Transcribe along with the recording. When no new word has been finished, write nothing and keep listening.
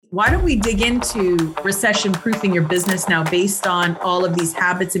why don't we dig into recession-proofing your business now based on all of these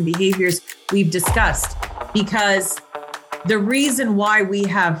habits and behaviors we've discussed? Because the reason why we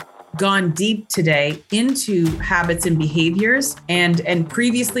have gone deep today into habits and behaviors, and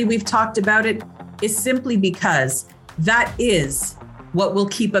previously we've talked about it, is simply because that is what will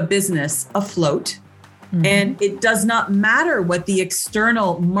keep a business afloat. Mm-hmm. And it does not matter what the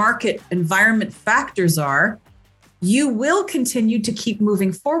external market environment factors are. You will continue to keep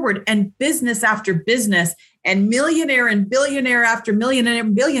moving forward, and business after business and millionaire and billionaire after millionaire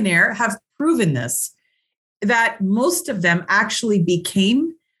and billionaire have proven this, that most of them actually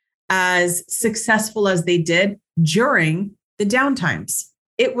became as successful as they did during the downtimes.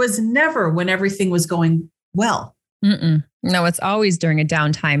 It was never when everything was going well. No, it's always during a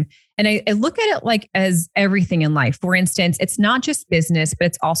downtime. And I look at it like as everything in life. For instance, it's not just business, but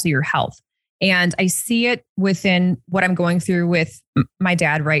it's also your health. And I see it within what I'm going through with my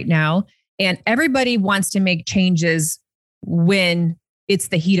dad right now. And everybody wants to make changes when it's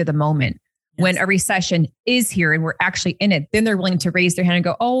the heat of the moment. Yes. When a recession is here and we're actually in it, then they're willing to raise their hand and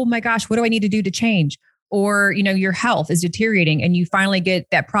go, oh my gosh, what do I need to do to change? Or, your health is deteriorating and you finally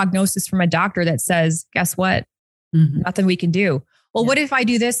get that prognosis from a doctor that says, guess what? Mm-hmm. Nothing we can do. Well, what if I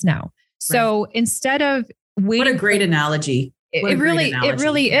do this now? So instead of waiting. What a great analogy. It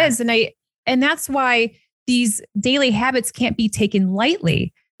really is. And that's why these daily habits can't be taken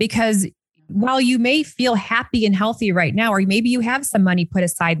lightly, because while you may feel happy and healthy right now, or maybe you have some money put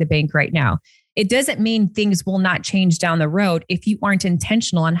aside the bank right now, it doesn't mean things will not change down the road if you aren't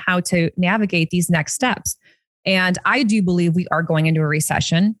intentional on how to navigate these next steps. And I do believe we are going into a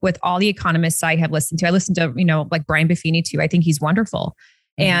recession with all the economists I have listened to. I listened to, like Brian Buffini too. I think he's wonderful.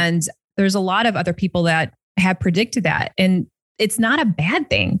 Mm-hmm. And there's a lot of other people that have predicted that. And it's not a bad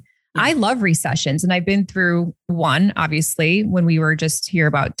thing. I love recessions, and I've been through one, obviously, when we were just here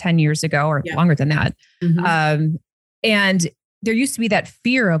about 10 years ago or longer than that. Mm-hmm. And there used to be that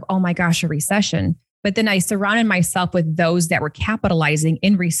fear of, oh my gosh, a recession. But then I surrounded myself with those that were capitalizing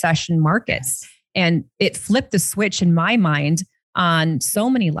in recession markets. And it flipped the switch in my mind on so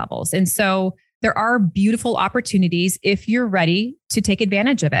many levels. And so there are beautiful opportunities if you're ready to take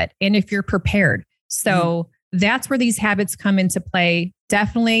advantage of it and if you're prepared. So that's where these habits come into play.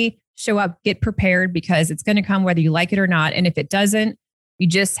 Definitely show up, get prepared, because it's going to come whether you like it or not. And if it doesn't, you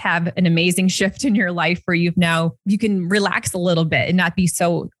just have an amazing shift in your life where you can relax a little bit and not be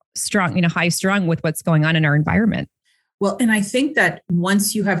so strong, high strung with what's going on in our environment. Well, and I think that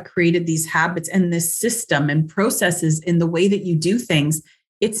once you have created these habits and this system and processes in the way that you do things,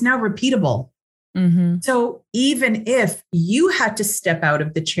 it's now repeatable. Mm-hmm. So even if you had to step out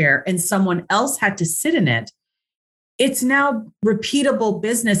of the chair and someone else had to sit in it, it's now repeatable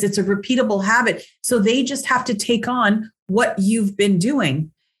business. It's a repeatable habit. So they just have to take on what you've been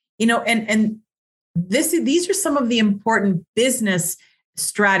doing, and these are some of the important business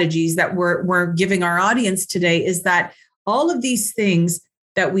strategies that we're giving our audience today, is that all of these things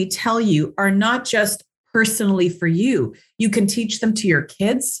that we tell you are not just personally for you. You can teach them to your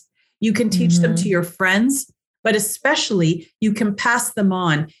kids. You can teach them to your friends, but especially you can pass them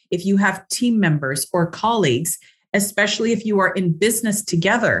on if you have team members or colleagues, especially if you are in business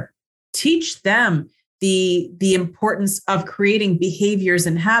together. Teach them the importance of creating behaviors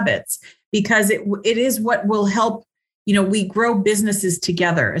and habits, because it is what will help. We grow businesses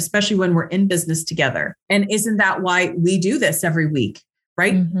together, especially when we're in business together. And isn't that why we do this every week,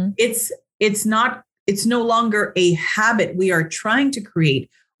 right? Mm-hmm. It's no longer a habit we are trying to create.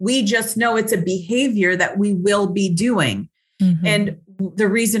 We just know it's a behavior that we will be doing. Mm-hmm. And the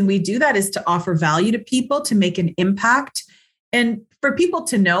reason we do that is to offer value to people, to make an impact, and for people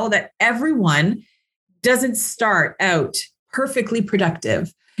to know that everyone doesn't start out perfectly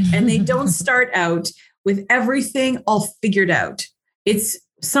productive, and they don't start out with everything all figured out. It's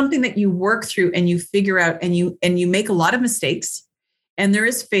something that you work through and you figure out, and you make a lot of mistakes, and there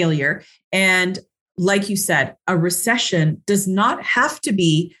is failure. And like you said, a recession does not have to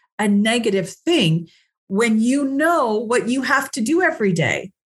be a negative thing when you know what you have to do every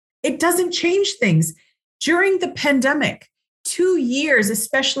day. It doesn't change things. During the pandemic, 2 years,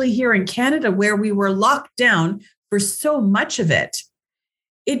 especially here in Canada, where we were locked down for so much of it,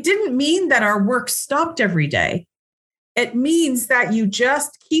 it didn't mean that our work stopped every day. It means that you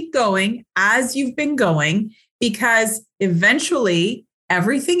just keep going as you've been going, because eventually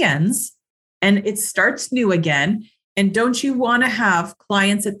everything ends and it starts new again. And don't you want to have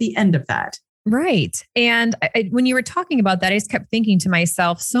clients at the end of that? Right. And when you were talking about that, I just kept thinking to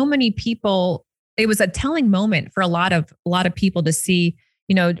myself, so many people, it was a telling moment for a lot of people to see,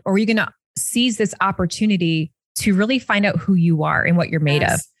 are you going to seize this opportunity to really find out who you are and what you're made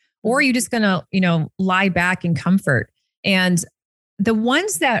of? or are you just going to, lie back in comfort? And the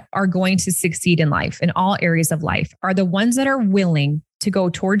ones that are going to succeed in life, in all areas of life, are the ones that are willing to go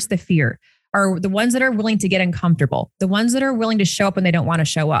towards the fear, are the ones that are willing to get uncomfortable, the ones that are willing to show up when they don't want to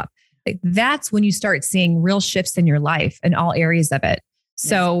show up. That's when you start seeing real shifts in your life in all areas of it.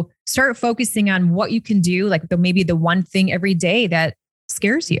 So start focusing on what you can do, like maybe the one thing every day that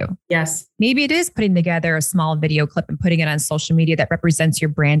scares you. Yes. Maybe it is putting together a small video clip and putting it on social media that represents your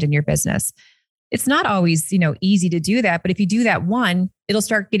brand and your business. It's not always, easy to do that, but if you do that one, it'll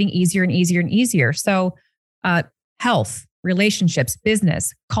start getting easier and easier and easier. So, health, relationships,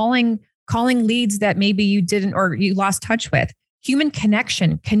 business, calling leads that maybe you didn't, or you lost touch with, human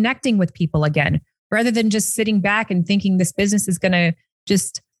connection, connecting with people again, rather than just sitting back and thinking this business is going to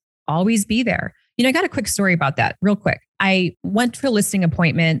just always be there. I got a quick story about that real quick. I went to a listing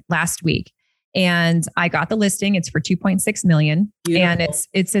appointment last week and I got the listing. It's for 2.6 million. Beautiful. And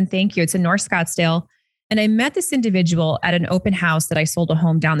it's in, thank you. It's in North Scottsdale. And I met this individual at an open house that I sold a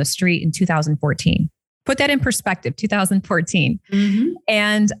home down the street in 2014. Put that in perspective, 2014. Mm-hmm.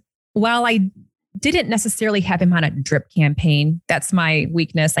 And while I didn't necessarily have him on a drip campaign, that's my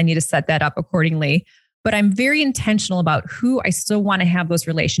weakness. I need to set that up accordingly. But I'm very intentional about who I still want to have those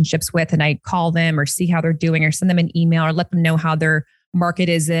relationships with. And I call them or see how they're doing or send them an email or let them know how their market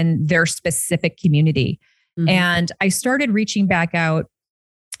is in their specific community. Mm-hmm. And I started reaching back out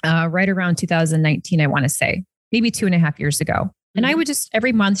right around 2019, I want to say, maybe 2.5 years ago. Mm-hmm. And I would just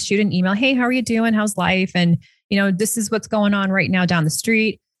every month shoot an email. Hey, how are you doing? How's life? And, this is what's going on right now down the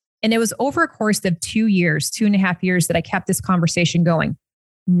street. And it was over a course of 2 years, 2.5 years that I kept this conversation going.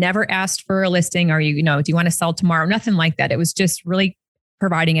 Never asked for a listing. Are you, do you want to sell tomorrow? Nothing like that. It was just really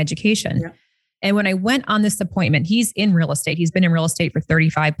providing education. Yeah. And when I went on this appointment, he's in real estate. He's been in real estate for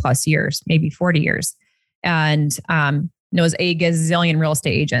 35 plus years, maybe 40 years, and knows a gazillion real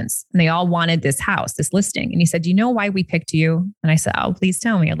estate agents. And they all wanted this house, this listing. And he said, do you know why we picked you? And I said, oh, please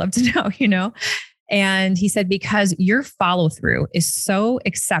tell me. I'd love to know, And he said, because your follow through is so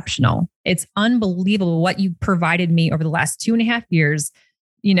exceptional. It's unbelievable what you provided me over the last 2.5 years.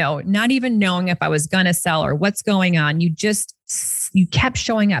 Not even knowing if I was going to sell or what's going on. You kept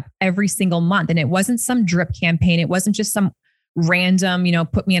showing up every single month. And it wasn't some drip campaign. It wasn't just some random,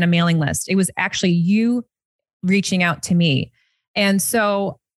 put me on a mailing list. It was actually you reaching out to me. And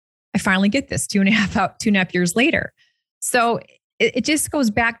so I finally get this 2.5 years later. So it just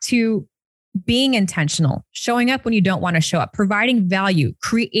goes back to being intentional, showing up when you don't want to show up, providing value,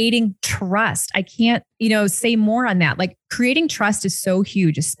 creating trust. I can't, say more on that. Like creating trust is so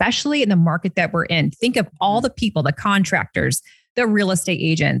huge, especially in the market that we're in. Think of all the people, the contractors, the real estate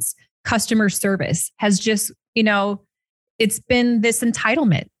agents, customer service has just, it's been this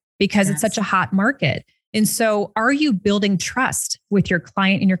entitlement because it's such a hot market. And so are you building trust with your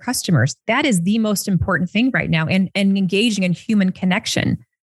client and your customers? That is the most important thing right now. And engaging in human connection.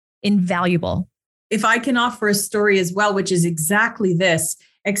 Invaluable. If I can offer a story as well, which is exactly this,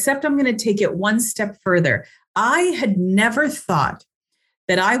 except I'm going to take it one step further. I had never thought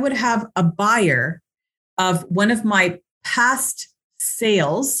that I would have a buyer of one of my past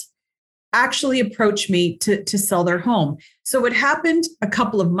sales actually approach me to sell their home. So it happened a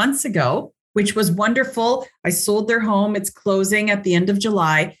couple of months ago, which was wonderful. I sold their home. It's closing at the end of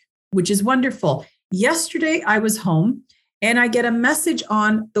July, which is wonderful. Yesterday, I was home. And I get a message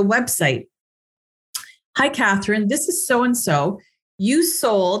on the website. Hi, Catherine, this is so-and-so. You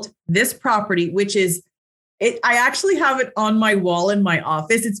sold this property, which is, I actually have it on my wall in my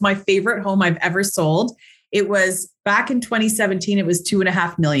office. It's my favorite home I've ever sold. It was back in 2017. It was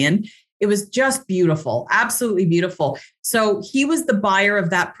 2.5 million. It was just beautiful, absolutely beautiful. So he was the buyer of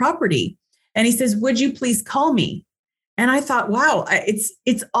that property. And he says, would you please call me? And I thought, wow,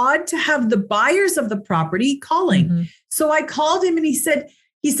 it's odd to have the buyers of the property calling. Mm-hmm. So I called him and he said,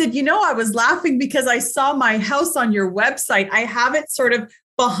 I was laughing because I saw my house on your website. I have it sort of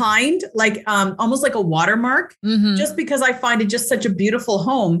behind, like almost like a watermark, just because I find it just such a beautiful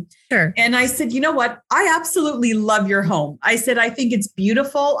home. Sure. And I said, you know what? I absolutely love your home. I said, I think it's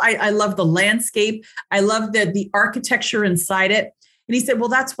beautiful. I love the landscape. I love the architecture inside it. And he said, well,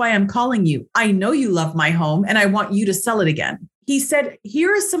 that's why I'm calling you. I know you love my home and I want you to sell it again. He said,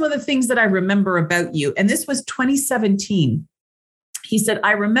 here are some of the things that I remember about you. And this was 2017. He said,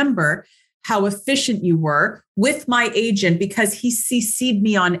 I remember how efficient you were with my agent because he CC'd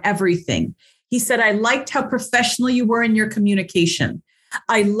me on everything. He said, I liked how professional you were in your communication.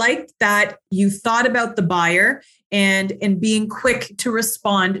 I liked that you thought about the buyer and being quick to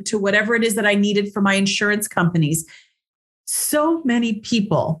respond to whatever it is that I needed for my insurance companies. So many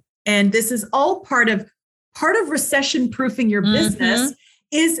people, and this is all part of recession-proofing your business,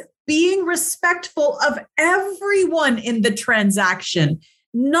 is being respectful of everyone in the transaction,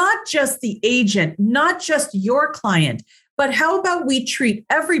 not just the agent, not just your client, but how about we treat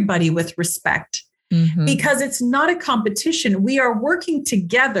everybody with respect? Because it's not a competition. We are working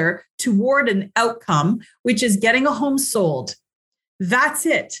together toward an outcome, which is getting a home sold. That's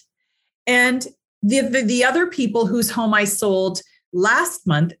it. And the other people whose home I sold last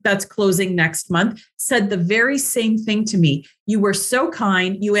month, that's closing next month, said the very same thing to me. You were so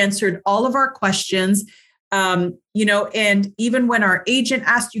kind. You answered all of our questions. And even when our agent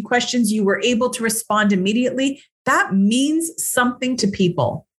asked you questions, you were able to respond immediately. That means something to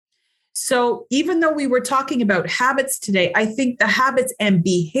people. So even though we were talking about habits today, I think the habits and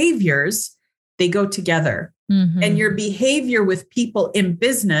behaviors, they go together. And your behavior with people in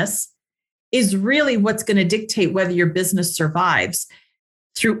business is really what's going to dictate whether your business survives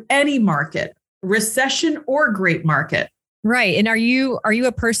through any market, recession or great market. Right. And are you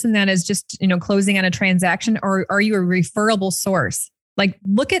a person that is just, closing on a transaction, or are you a referable source? Like,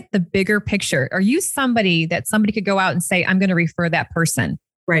 look at the bigger picture. Are you somebody that somebody could go out and say, I'm going to refer that person?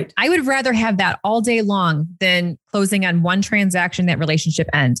 Right. I would rather have that all day long than closing on one transaction, that relationship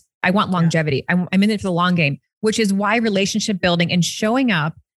end. I want longevity. I'm in it for the long game, which is why relationship building and showing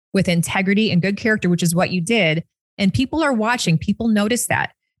up with integrity and good character, which is what you did. And people are watching, people notice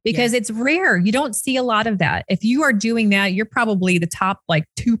that because it's rare. You don't see a lot of that. If you are doing that, you're probably the top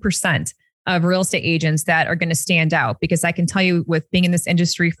 2% of real estate agents that are going to stand out, because I can tell you, with being in this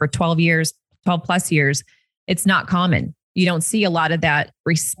industry for 12 plus years, it's not common. You don't see a lot of that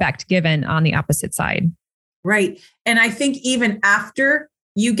respect given on the opposite side. Right. And I think even after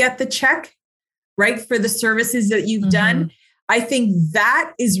you get the check, right, for the services that you've done, I think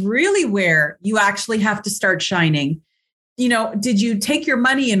that is really where you actually have to start shining. Did you take your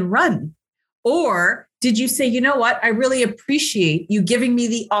money and run? Or did you say, you know what, I really appreciate you giving me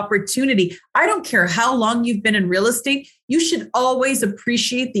the opportunity. I don't care how long you've been in real estate. You should always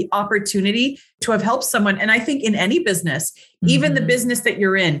appreciate the opportunity to have helped someone. And I think in any business, even the business that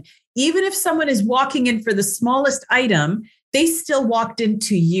you're in, even if someone is walking in for the smallest item, they still walked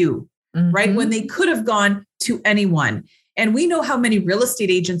into you, right? When they could have gone to anyone. And we know how many real estate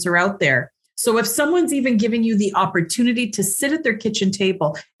agents are out there. So if someone's even giving you the opportunity to sit at their kitchen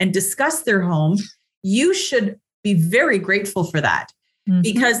table and discuss their home, you should be very grateful for that,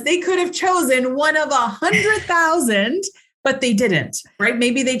 because they could have chosen one of 100,000, but they didn't, right?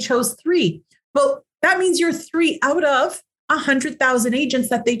 Maybe they chose 3, but that means you're 3 out of 100,000 agents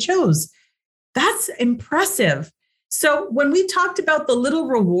that they chose. That's impressive. So when we talked about the little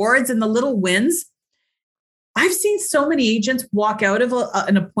rewards and the little wins, I've seen so many agents walk out of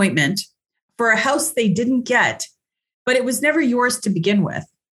an appointment for a house they didn't get, but it was never yours to begin with.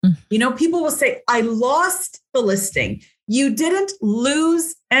 People will say, I lost the listing. You didn't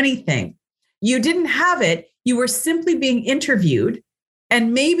lose anything. You didn't have it. You were simply being interviewed.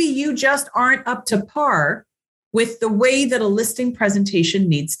 And maybe you just aren't up to par with the way that a listing presentation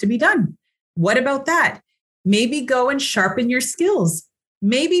needs to be done. What about that? Maybe go and sharpen your skills.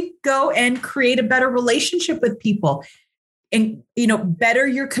 Maybe go and create a better relationship with people and, better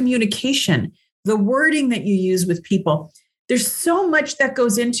your communication, the wording that you use with people. There's so much that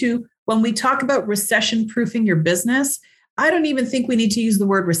goes into when we talk about recession-proofing your business. I don't even think we need to use the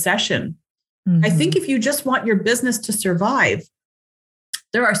word recession. I think if you just want your business to survive,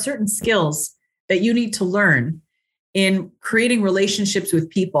 there are certain skills that you need to learn in creating relationships with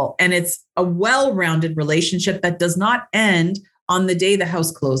people. And it's a well-rounded relationship that does not end on the day the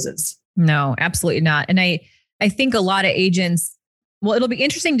house closes. No, absolutely not. And I think a lot of agents, it'll be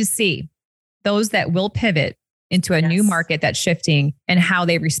interesting to see those that will pivot into a new market that's shifting and how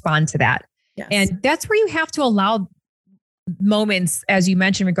they respond to that. Yes. And that's where you have to allow moments, as you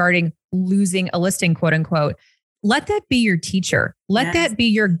mentioned, regarding losing a listing, quote unquote. Let that be your teacher. Let that be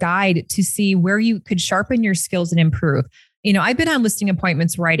your guide to see where you could sharpen your skills and improve. I've been on listing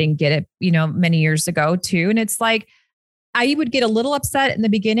appointments where I didn't get it, many years ago too. And it's like, I would get a little upset in the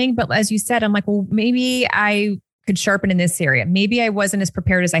beginning, but as you said, I'm like, well, maybe I could sharpen in this area. Maybe I wasn't as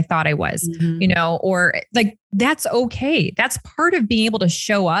prepared as I thought I was, or like, that's okay. That's part of being able to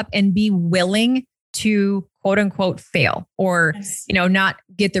show up and be willing to quote unquote fail or, not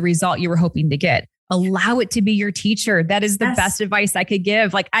get the result you were hoping to get. Allow it to be your teacher. That is the best advice I could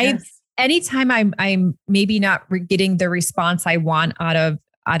give. Like anytime I'm maybe not getting the response I want out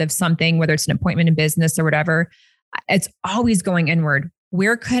of something, whether it's an appointment in business or whatever, it's always going inward.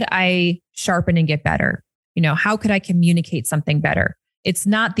 Where could I sharpen and get better? How could I communicate something better? It's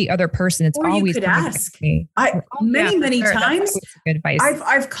not the other person. It's always you could ask me. Many times. Good advice.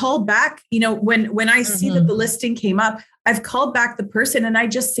 I've called back. When I see that the listing came up, I've called back the person and I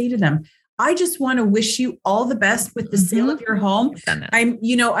just say to them, I just want to wish you all the best with the sale of your home.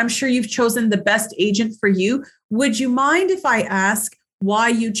 I'm sure you've chosen the best agent for you. Would you mind if I ask why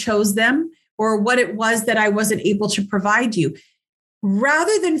you chose them or what it was that I wasn't able to provide you?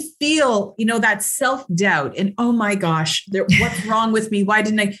 Rather than feel, that self-doubt and, oh my gosh, what's wrong with me? Why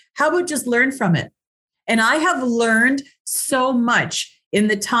didn't I? How about just learn from it? And I have learned so much in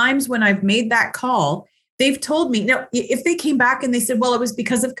the times when I've made that call. They've told me, now, if they came back and they said, well, it was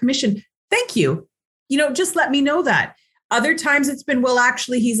because of commission, thank you. Just let me know that. Other times it's been, well,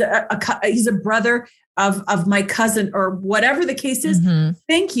 actually, he's a brother of my cousin or whatever the case is.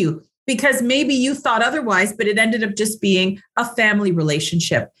 Thank you. Because maybe you thought otherwise, but it ended up just being a family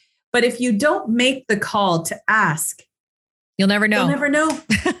relationship. But if you don't make the call to ask, you'll never know.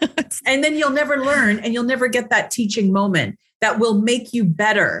 And then you'll never learn and you'll never get that teaching moment that will make you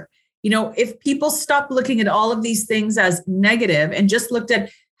better. If people stop looking at all of these things as negative and just looked at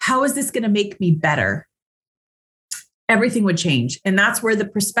how is this going to make me better, everything would change. And that's where the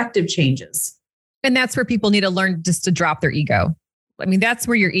perspective changes. And that's where people need to learn just to drop their ego. I mean, that's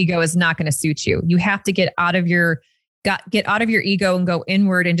where your ego is not going to suit you. You have to get out of your ego and go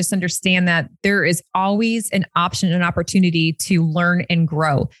inward and just understand that there is always an option, an opportunity to learn and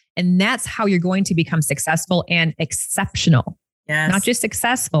grow. And that's how you're going to become successful and exceptional. Yes. Not just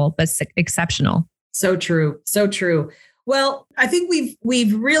successful, but exceptional. So true. So true. Well, I think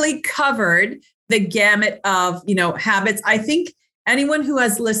we've really covered the gamut of, habits. I think anyone who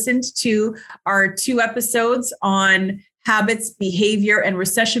has listened to our 2 episodes on habits, behavior, and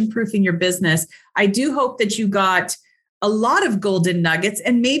recession-proofing your business, I do hope that you got a lot of golden nuggets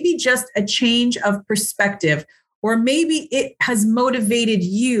and maybe just a change of perspective, or maybe it has motivated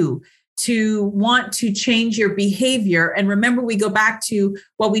you to want to change your behavior. And remember, we go back to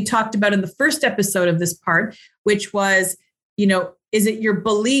what we talked about in the first episode of this part, which was, is it your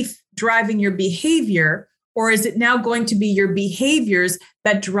belief driving your behavior, or is it now going to be your behaviors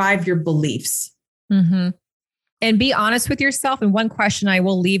that drive your beliefs? Mm-hmm. And be honest with yourself. And one question I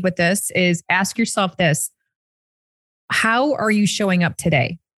will leave with this is ask yourself this: how are you showing up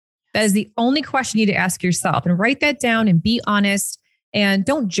today? That is the only question you need to ask yourself, and write that down and be honest, and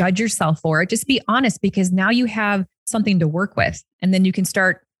don't judge yourself for it. Just be honest, because now you have something to work with, and then you can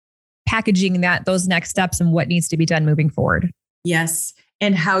start packaging those next steps and what needs to be done moving forward. Yes.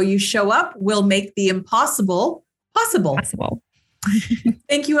 And how you show up will make the impossible possible.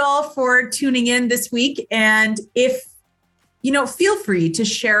 Thank you all for tuning in this week. And if, feel free to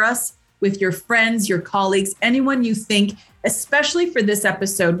share us with your friends, your colleagues, anyone you think, especially for this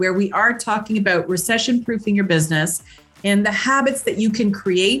episode where we are talking about recession-proofing your business and the habits that you can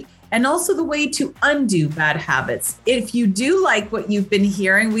create, and also the way to undo bad habits. If you do like what you've been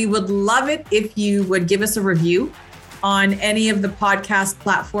hearing, we would love it if you would give us a review on any of the podcast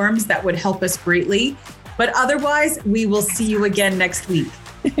platforms. That would help us greatly. But otherwise, we will see you again next week.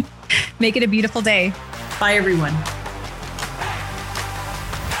 Make it a beautiful day. Bye, everyone.